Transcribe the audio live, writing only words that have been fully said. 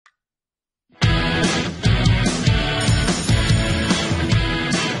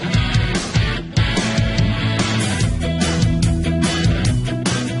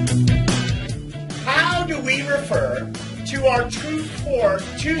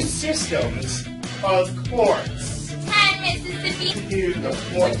two systems of courts. 10, Mississippi. To the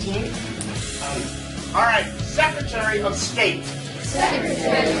 14th. All right, Secretary of State.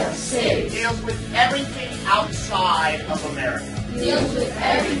 Secretary of State Deals with everything outside of America. deals with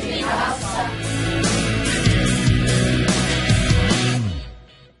everything outside.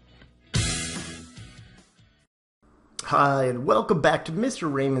 Hi, and welcome back to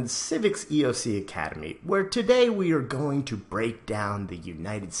Mr. Raymond's Civics EOC Academy, where today we are going to break down the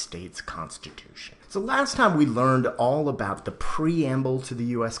United States Constitution. So last time we learned all about the preamble to the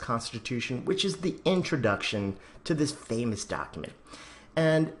U.S. Constitution, which is the introduction to this famous document.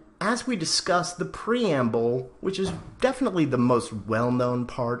 And as we discussed, the preamble, which is definitely the most well-known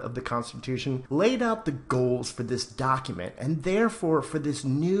part of the Constitution, laid out the goals for this document and therefore for this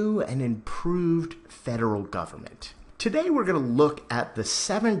new and improved federal government. Today we're going to look at the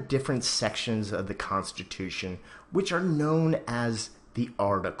 7 different sections of the Constitution, which are known as the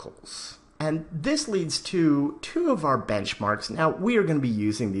Articles. And this leads to 2 of our benchmarks. Now, we are going to be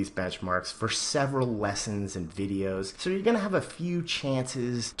using these benchmarks for several lessons and videos, so you're going to have a few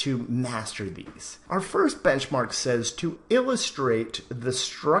chances to master these. Our first benchmark says to illustrate the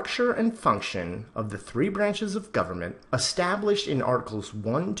structure and function of the 3 branches of government established in Articles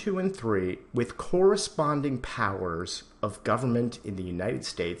 1, 2, and 3 with corresponding powers of government in the United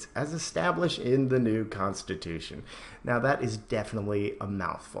States as established in the new Constitution. Now, that is definitely a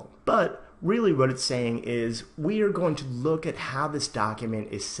mouthful, but really what it's saying is we are going to look at how this document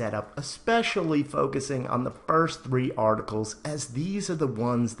is set up, especially focusing on the first 3 articles, as these are the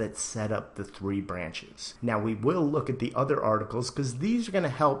ones that set up the 3 branches. Now, we will look at the other articles because these are going to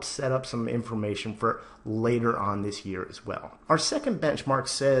help set up some information for later on this year as well. Our second benchmark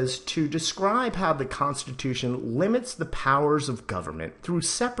says to describe how the Constitution limits the powers of government through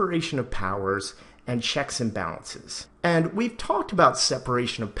separation of powers and checks and balances. And we've talked about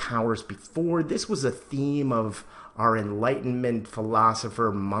separation of powers before. This was a theme of our Enlightenment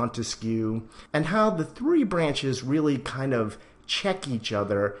philosopher Montesquieu, and how the 3 branches really kind of check each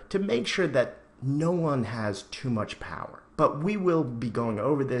other to make sure that no one has too much power. But we will be going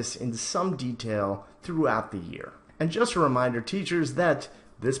over this in some detail throughout the year. And just a reminder, teachers, that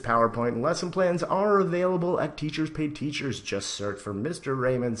this PowerPoint and lesson plans are available at Teachers Pay Teachers. Just search for Mr.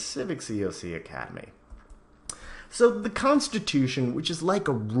 Raymond's Civics EOC Academy. So the Constitution, which is like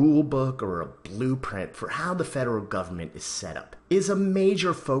a rule book or a blueprint for how the federal government is set up, is a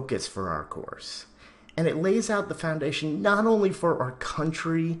major focus for our course. And it lays out the foundation not only for our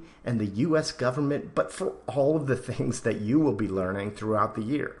country and the U.S. government, but for all of the things that you will be learning throughout the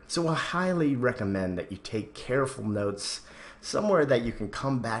year. So I highly recommend that you take careful notes somewhere that you can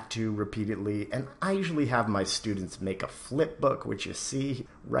come back to repeatedly, and I usually have my students make a flip book, which you see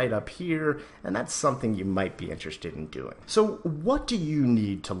right up here, and that's something you might be interested in doing. So what do you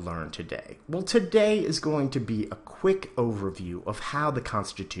need to learn today? Well, today is going to be a quick overview of how the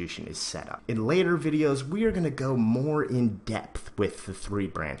Constitution is set up. In later videos, we are going to go more in depth with the 3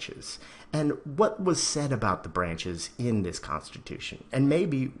 branches, and what was said about the branches in this Constitution, and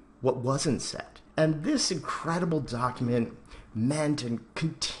maybe what wasn't said. And this incredible document meant and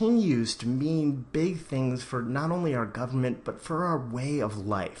continues to mean big things for not only our government, but for our way of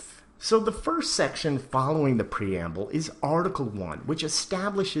life. So the first section following the preamble is Article 1, which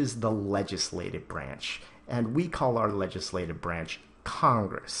establishes the legislative branch, and we call our legislative branch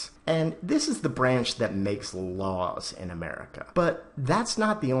Congress. And this is the branch that makes laws in America. But that's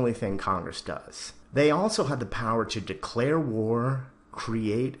not the only thing Congress does. They also have the power to declare war,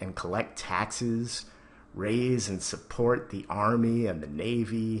 create and collect taxes, raise and support the Army and the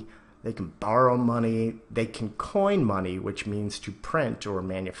Navy. They can borrow money. They can coin money, which means to print or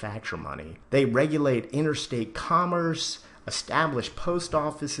manufacture money. They regulate interstate commerce, establish post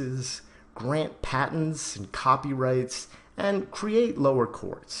offices, grant patents and copyrights, and create lower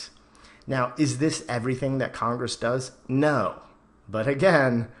courts. Now, is this everything that Congress does? No. But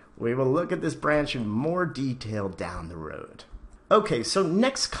again, we will look at this branch in more detail down the road. Okay, so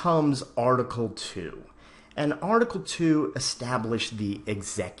next comes Article 2. And Article 2 established the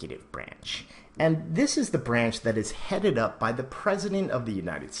executive branch. And this is the branch that is headed up by the President of the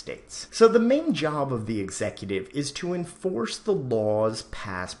United States. So the main job of the executive is to enforce the laws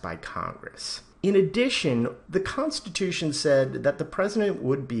passed by Congress. In addition, the Constitution said that the President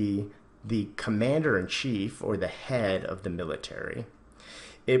would be the commander-in-chief, or the head of the military.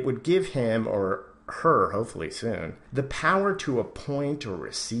 It would give him, or her, hopefully soon, the power to appoint or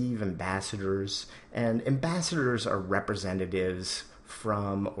receive ambassadors, and ambassadors are representatives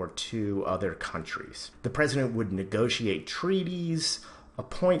from or to other countries. The president would negotiate treaties,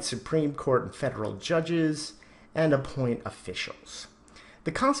 appoint Supreme Court and federal judges, and appoint officials.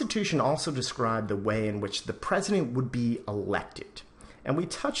 The Constitution also described the way in which the president would be elected. And we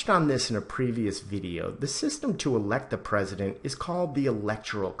touched on this in a previous video. The system to elect the president is called the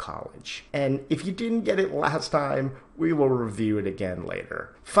Electoral College. And if you didn't get it last time, we will review it again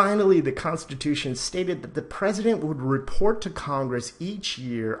later. Finally, the Constitution stated that the president would report to Congress each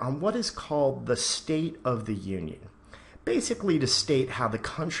year on what is called the State of the Union. Basically to state how the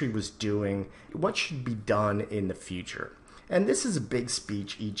country was doing, what should be done in the future. And this is a big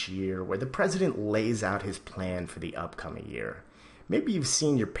speech each year where the president lays out his plan for the upcoming year. Maybe you've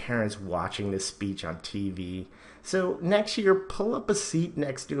seen your parents watching this speech on TV. So next year, pull up a seat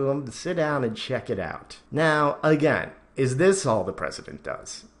next to him, sit down and check it out. Now, again, is this all the president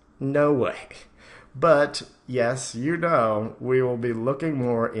does? No way. But yes, you know, we will be looking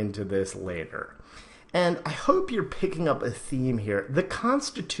more into this later. And I hope you're picking up a theme here. The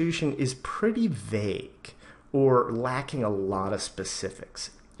Constitution is pretty vague or lacking a lot of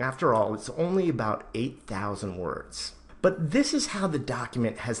specifics. After all, it's only about 8,000 words. But this is how the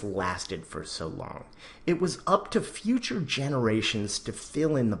document has lasted for so long. It was up to future generations to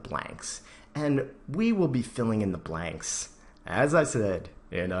fill in the blanks, and we will be filling in the blanks, as I said,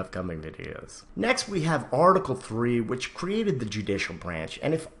 in upcoming videos. Next, we have Article 3, which created the Judicial Branch,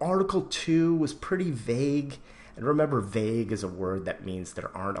 and if Article 2 was pretty vague, and remember, vague is a word that means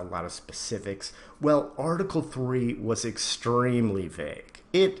there aren't a lot of specifics. Well, Article 3 was extremely vague.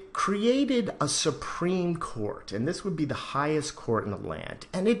 It created a Supreme Court, and this would be the highest court in the land.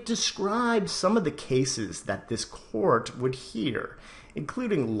 And it described some of the cases that this court would hear,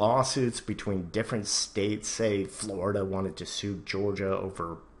 including lawsuits between different states. Say Florida wanted to sue Georgia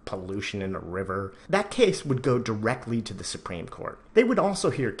over pollution in a river. That case would go directly to the Supreme Court. They would also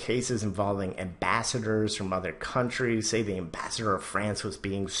hear cases involving ambassadors from other countries. Say the ambassador of France was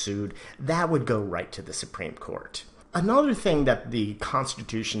being sued. That would go right to the Supreme Court. Another thing that the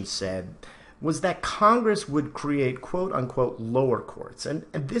Constitution said was that Congress would create quote-unquote lower courts. And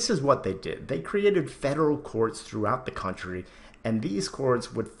this is what they did. They created federal courts throughout the country, and these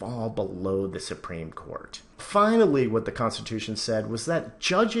courts would fall below the Supreme Court. Finally, what the Constitution said was that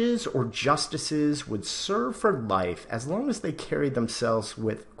judges or justices would serve for life as long as they carried themselves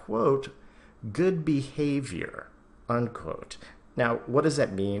with, quote, good behavior, unquote. Now, what does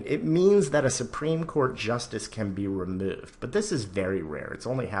that mean? It means that a Supreme Court justice can be removed, but this is very rare. It's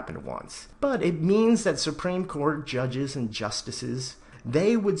only happened once. But it means that Supreme Court judges and justices,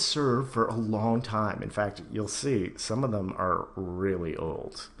 they would serve for a long time. In fact, you'll see some of them are really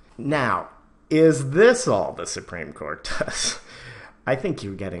old. Now, is this all the Supreme Court does? I think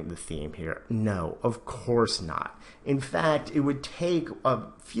you're getting the theme here. No, of course not. In fact, it would take a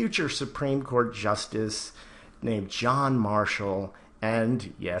future Supreme Court justice named John Marshall,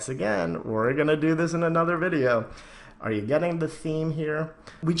 and yes, again, we're going to do this in another video. Are you getting the theme here?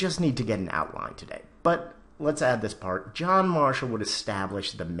 We just need to get an outline today. But let's add this part. John Marshall would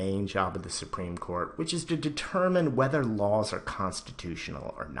establish the main job of the Supreme Court, which is to determine whether laws are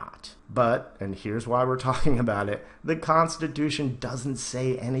constitutional or not. But, and here's why we're talking about it, the Constitution doesn't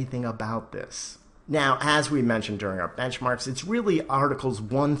say anything about this. Now, as we mentioned during our benchmarks, it's really Articles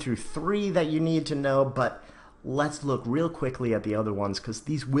 1 through 3 that you need to know, but let's look real quickly at the other ones because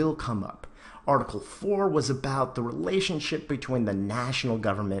these will come up. Article 4 was about the relationship between the national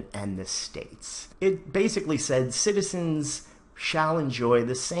government and the states. It basically said citizens shall enjoy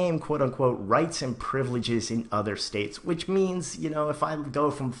the same quote-unquote rights and privileges in other states, which means, you know, if I go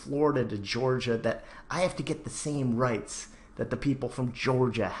from Florida to Georgia, that I have to get the same rights that the people from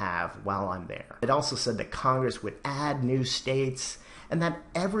Georgia have while I'm there. It also said that Congress would add new states and that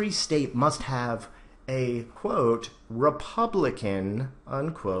every state must have a, quote, Republican,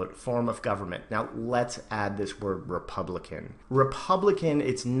 unquote, form of government. Now, let's add this word Republican. Republican,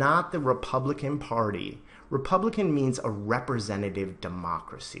 it's not the Republican Party. Republican means a representative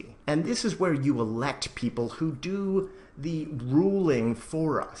democracy. And this is where you elect people who do the ruling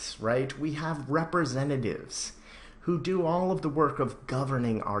for us, right? We have representatives who do all of the work of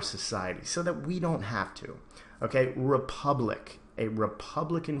governing our society so that we don't have to. Okay, republic. A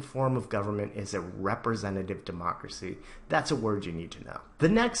Republican form of government is a representative democracy. That's a word you need to know. The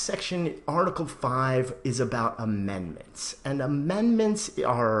next section, Article 5, is about amendments. And amendments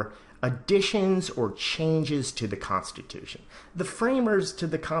are additions or changes to the Constitution. The framers to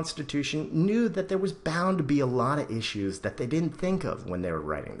the Constitution knew that there was bound to be a lot of issues that they didn't think of when they were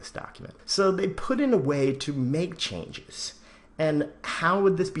writing this document. So they put in a way to make changes. And how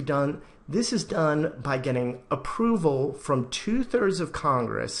would this be done? This is done by getting approval from 2/3 of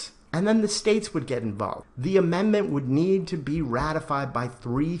Congress, and then the states would get involved. The amendment would need to be ratified by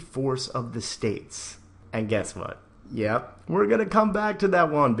 3/4 of the states. And guess what? Yep, we're going to come back to that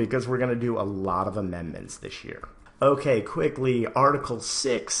one because we're going to do a lot of amendments this year. Okay, quickly, Article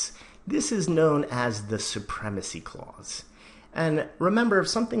 6. This is known as the Supremacy Clause. And remember, if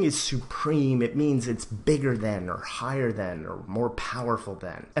something is supreme, it means it's bigger than, or higher than, or more powerful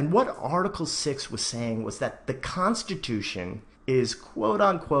than. And what Article 6 was saying was that the Constitution is,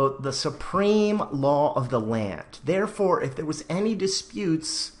 quote-unquote, the supreme law of the land. Therefore, if there was any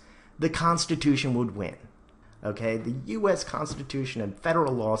disputes, the Constitution would win. Okay, the U.S. Constitution and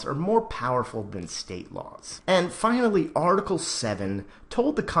federal laws are more powerful than state laws. And finally, Article 7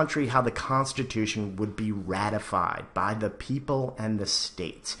 told the country how the Constitution would be ratified by the people and the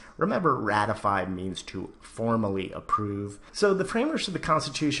states. Remember, ratified means to formally approve. So the framers of the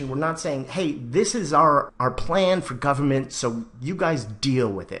Constitution were not saying, hey, this is our plan for government, so you guys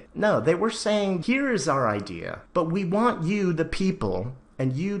deal with it. No, they were saying, here is our idea, but we want you, the people,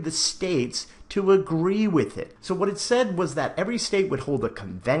 and you, the states, to agree with it. So what it said was that every state would hold a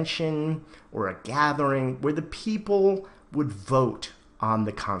convention or a gathering where the people would vote on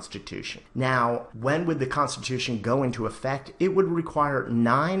the Constitution. Now, when would the Constitution go into effect? It would require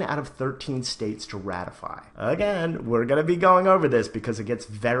 9 out of 13 states to ratify. Again, we're going to be going over this because it gets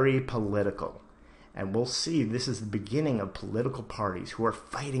very political. And we'll see this is the beginning of political parties who are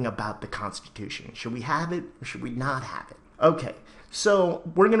fighting about the Constitution. Should we have it or should we not have it? Okay, so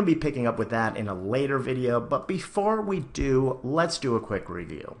we're going to be picking up with that in a later video, but before we do, let's do a quick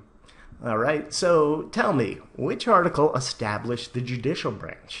review. All right, so tell me, which article established the Judicial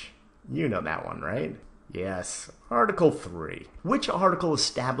Branch? You know that one, right? Yes, Article 3. Which article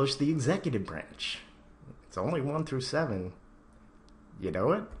established the Executive Branch? It's only 1 through 7. You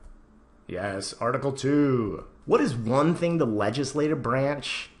know it? Yes, Article 2. What is one thing the legislative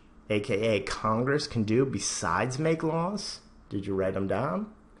branch, aka Congress, can do besides make laws? Did you write them down?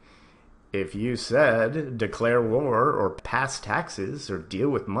 If you said declare war or pass taxes or deal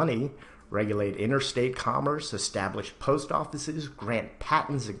with money, regulate interstate commerce, establish post offices, grant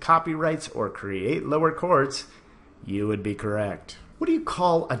patents and copyrights, or create lower courts, you would be correct. What do you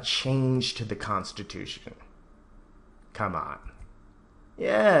call a change to the Constitution? Come on.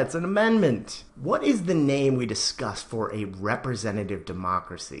 Yeah, it's an amendment. What is the name we discussed for a representative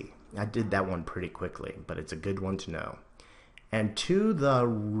democracy? I did that one pretty quickly, but it's a good one to know. And to the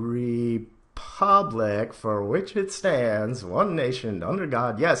republic for which it stands, one nation, under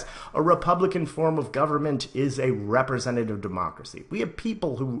God. Yes, a republican form of government is a representative democracy. We have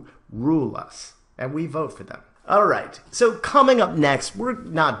people who rule us, and we vote for them. All right, so coming up next, we're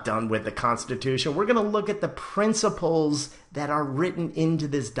not done with the Constitution. We're going to look at the principles that are written into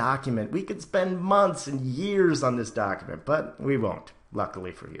this document. We could spend months and years on this document, but we won't.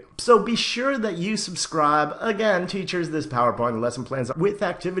 Luckily for you. So be sure that you subscribe. Again, teachers, this PowerPoint lesson plans with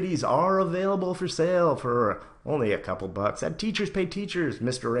activities are available for sale for only a couple bucks at Teachers Pay Teachers,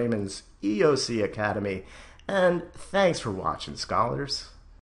 Mr. Raymond's EOC Academy. And thanks for watching, scholars.